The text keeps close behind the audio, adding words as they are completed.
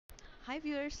Hi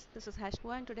viewers, this is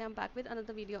Hashmuamuah and today I'm back with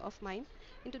another video of mine.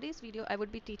 In today's video, I would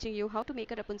be teaching you how to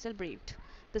make a Rapunzel braid.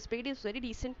 This braid is very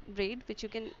decent braid which you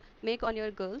can make on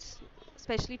your girls,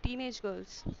 especially teenage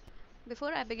girls.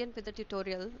 Before I begin with the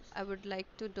tutorial, I would like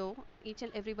to know each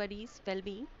and everybody's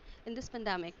well-being in this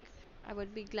pandemic. I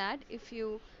would be glad if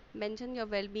you mention your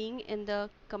well-being in the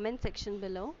comment section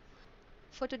below.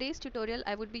 For today's tutorial,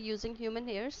 I would be using human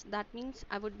hairs. That means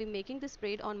I would be making this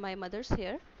braid on my mother's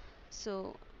hair.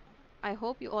 So I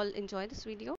hope you all enjoy this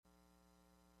video.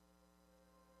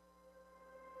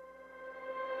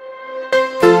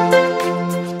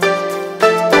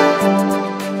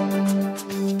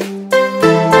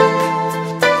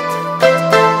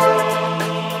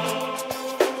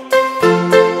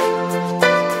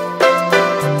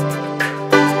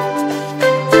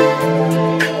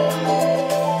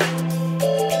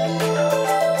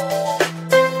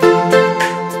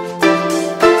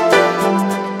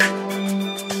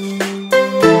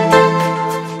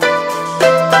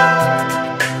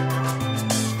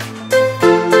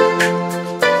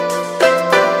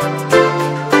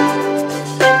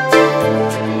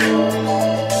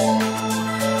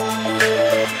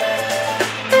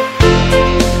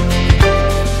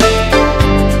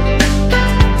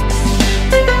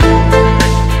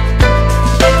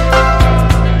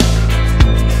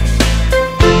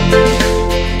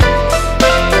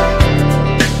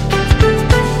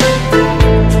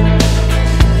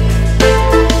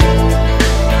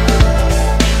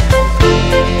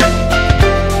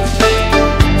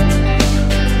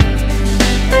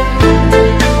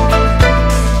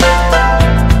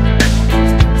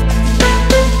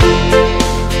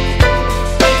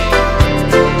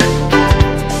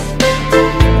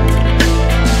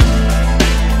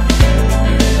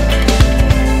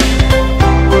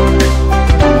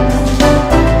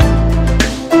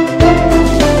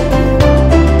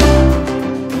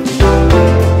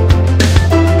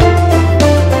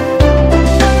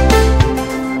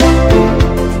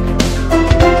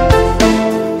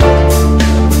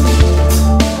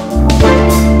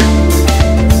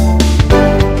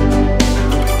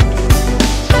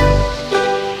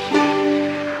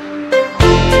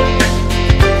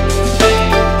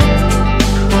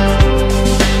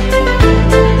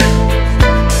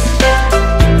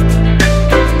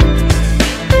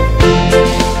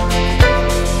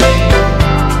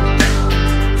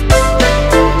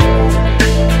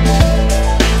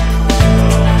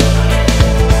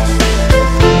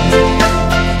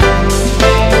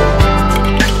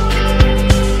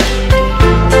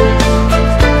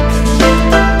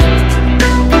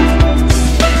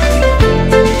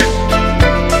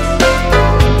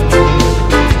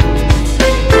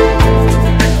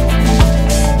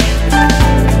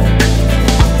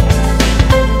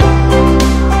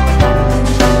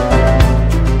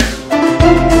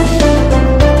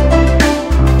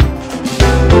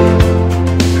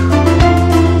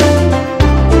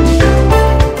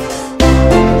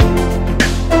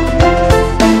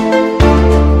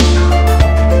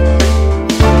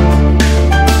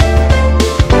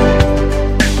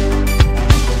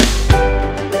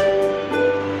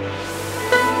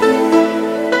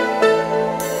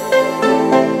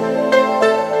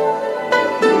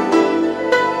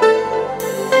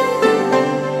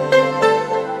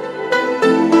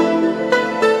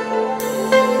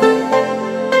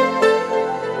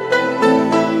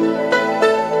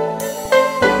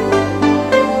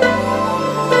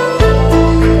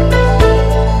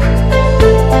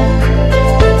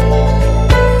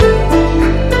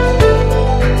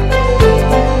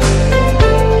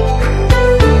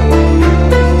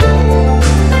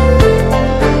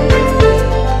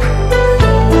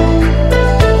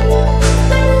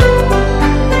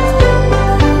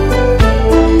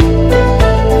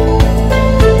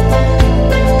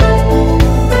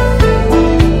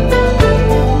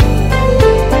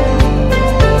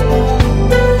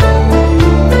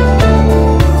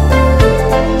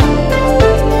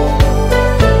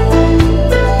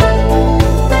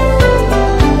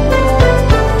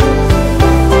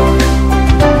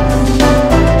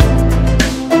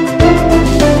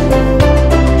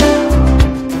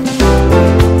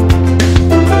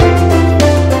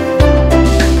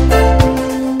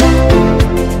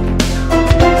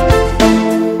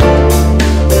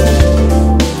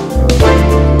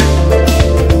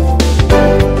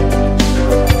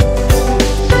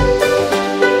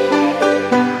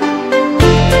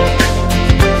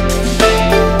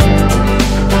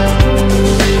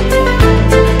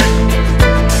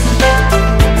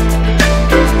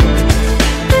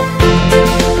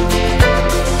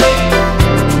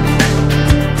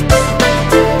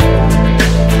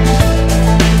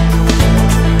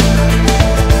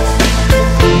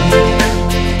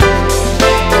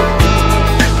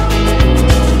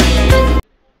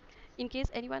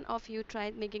 Has anyone of you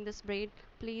tried making this braid?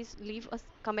 Please leave a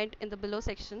comment in the below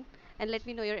section and let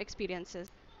me know your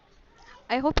experiences.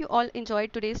 I hope you all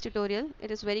enjoyed today's tutorial. It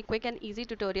is very quick and easy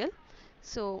tutorial.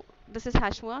 So this is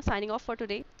Hashmuamuah signing off for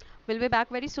today. We'll be back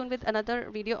very soon with another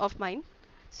video of mine.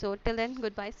 So till then,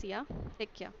 goodbye, see ya,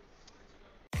 take care.